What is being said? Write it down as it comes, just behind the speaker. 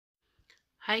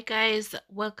Hi guys,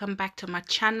 welcome back to my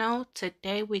channel.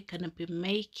 Today we're gonna be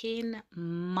making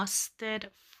mustard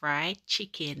fried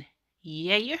chicken.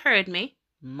 Yeah, you heard me.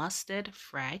 Mustard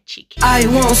fried chicken. I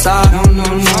won't stop, no, no,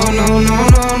 no, no, no,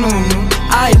 no, no, no.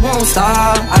 I won't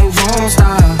stop, I won't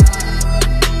stop.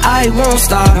 I won't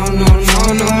stop, no, no, no,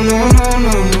 no, no, no,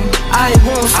 no, no. I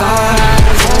won't stop,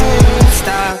 I won't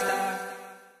stop.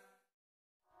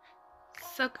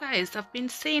 So guys, I've been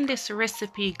seeing this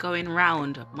recipe going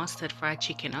round, mustard fried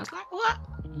chicken. I was like, what?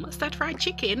 Mustard fried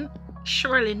chicken?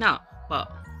 Surely not.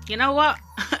 But you know what?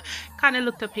 Kind of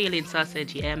looked appealing, so I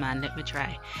said, yeah man, let me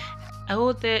try.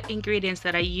 All the ingredients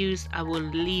that I use, I will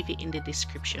leave it in the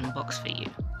description box for you.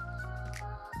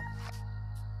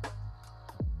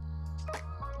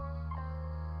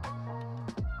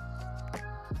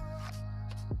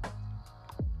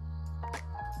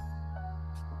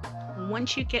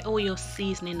 Once you get all your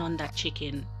seasoning on that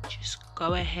chicken, just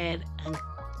go ahead and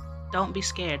don't be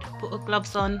scared. Put the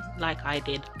gloves on like I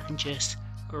did and just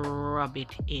rub it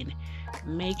in.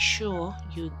 Make sure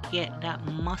you get that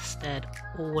mustard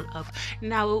all up.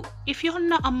 Now, if you're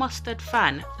not a mustard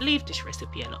fan, leave this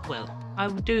recipe alone. Well, I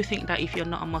do think that if you're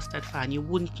not a mustard fan, you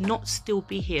would not still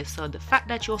be here. So the fact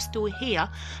that you're still here,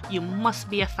 you must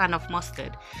be a fan of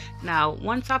mustard. Now,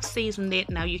 once I've seasoned it,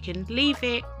 now you can leave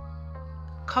it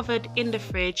covered in the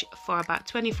fridge for about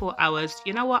 24 hours.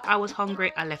 You know what? I was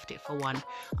hungry, I left it for one.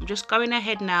 I'm just going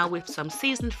ahead now with some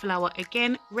seasoned flour.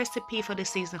 Again, recipe for the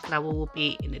seasoned flour will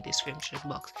be in the description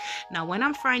box. Now, when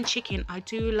I'm frying chicken, I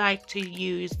do like to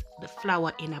use the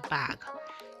flour in a bag,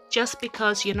 just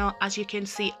because, you know, as you can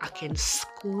see, I can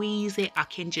squeeze it. I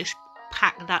can just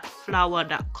pack that flour,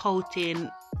 that coating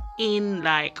in,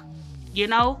 like, you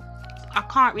know, I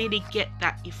can't really get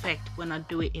that effect when I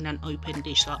do it in an open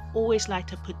dish, so I always like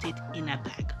to put it in a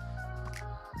bag.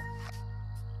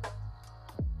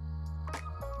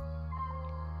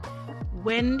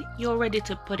 When you're ready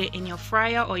to put it in your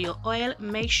fryer or your oil,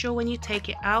 make sure when you take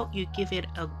it out, you give it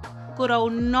a good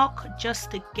old knock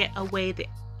just to get away the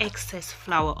excess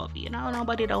flour of it. You know,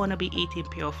 nobody don't want to be eating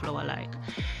pure flour, like,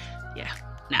 yeah,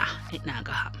 nah, it not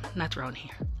gonna happen, not around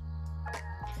here.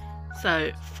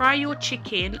 So fry your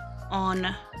chicken on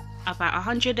about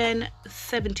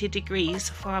 170 degrees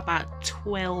for about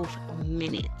 12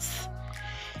 minutes.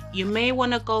 You may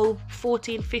want to go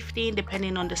 14-15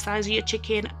 depending on the size of your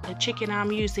chicken. The chicken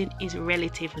I'm using is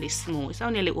relatively small. It's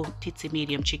only a little titsy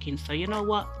medium chicken, so you know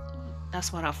what,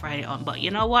 that's what I'll fry it on. But you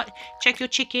know what, check your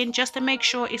chicken just to make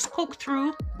sure it's cooked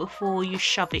through before you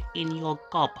shove it in your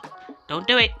gob. Don't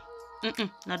do it. Not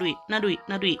do it, not do it,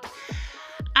 not do it.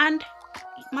 And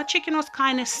my chicken was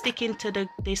kind of sticking to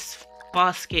this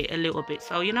basket a little bit,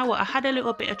 so you know what, I had a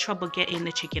little bit of trouble getting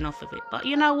the chicken off of it. But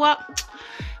you know what,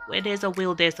 where there's a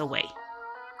will, there's a way.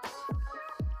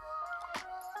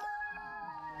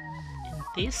 And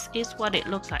this is what it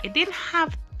looks like. It didn't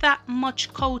have that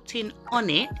much coating on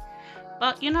it,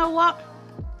 but you know what,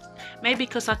 maybe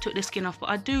because I took the skin off, but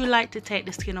I do like to take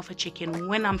the skin off a chicken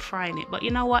when I'm frying it. But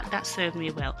you know what, that served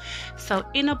me well. So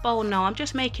in a bowl now, I'm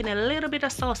just making a little bit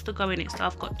of sauce to go in it. So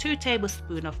I've got 2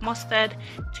 tablespoons of mustard,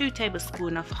 2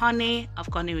 tablespoons of honey. I've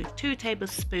gone in with 2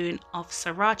 tablespoons of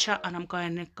sriracha, and I'm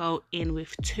going to go in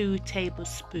with 2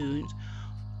 tablespoons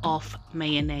of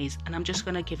mayonnaise, and I'm just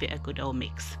going to give it a good old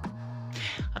mix.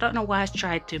 I don't know why I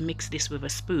tried to mix this with a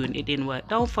spoon, it didn't work.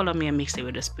 Don't follow me and mix it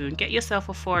with a spoon. Get yourself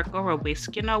a fork or a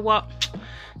whisk. You know what,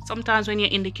 sometimes when you're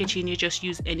in the kitchen you just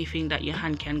use anything that your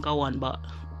hand can go on, but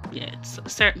yeah,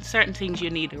 certain things you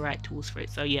need the right tools for it.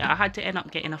 So yeah, I had to end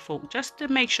up getting a fork just to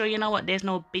make sure, you know what, there's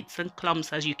no bits and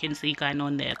clumps as you can see going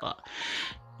on there. But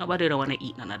nobody don't want to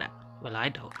eat none of that. Well, I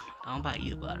don't know about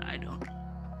you, but I don't.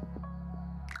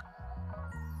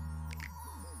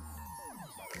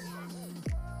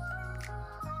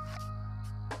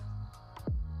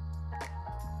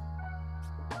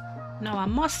 Now I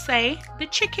must say the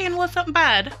chicken wasn't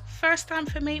bad. First time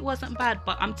for me, it wasn't bad,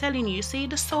 but I'm telling you, see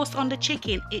the sauce on the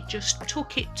chicken, it just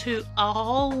took it to a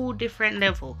whole different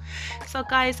level. So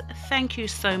guys, thank you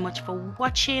so much for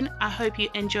watching. I hope you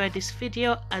enjoyed this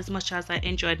video as much as I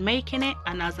enjoyed making it,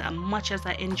 and as much as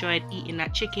I enjoyed eating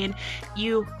that chicken.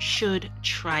 You should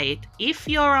try it. If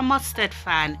you're a mustard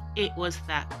fan, it was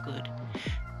that good.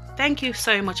 Thank you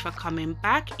so much for coming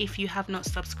back. If you have not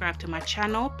subscribed to my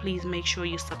channel, please make sure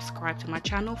you subscribe to my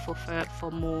channel for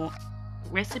more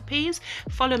recipes.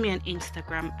 Follow me on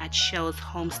Instagram at Shell's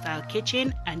Homestyle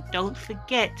Kitchen, and don't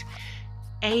forget,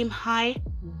 aim high,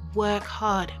 work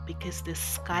hard, because the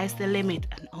sky's the limit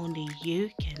and only you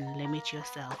can limit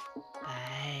yourself.